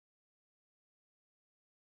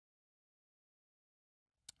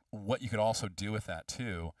what you could also do with that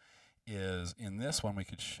too is in this one we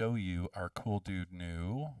could show you our cool dude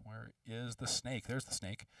new. Where is the snake? There's the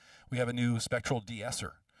snake. We have a new Spectral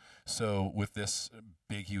De-Esser. So with this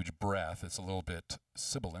big huge breath, it's a little bit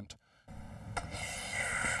sibilant.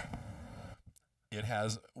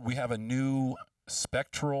 We have a new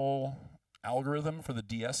spectral algorithm for the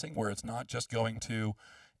de-essing where it's not just going to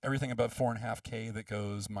everything above 4.5K that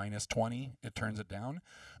goes minus 20, it turns it down.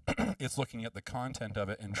 It's looking at the content of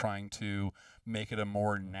it and trying to make it a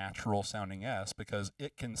more natural sounding S because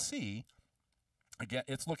it can see, again,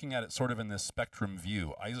 it's looking at it sort of in this spectrum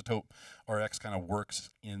view. iZotope RX kind of works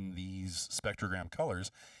in these spectrogram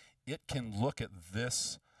colors. It can look at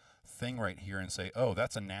this thing right here and say, oh,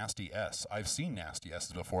 that's a nasty S. I've seen nasty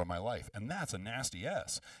S's before in my life, and that's a nasty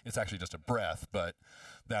S. It's actually just a breath, but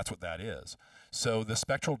that's what that is. So the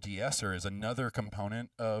Spectral De-Esser is another component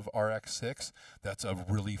of RX6 that's a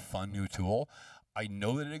really fun new tool. I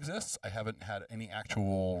know that it exists. I haven't had any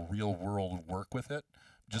actual real-world work with it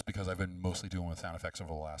just because I've been mostly doing with sound effects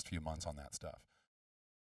over the last few months on that stuff.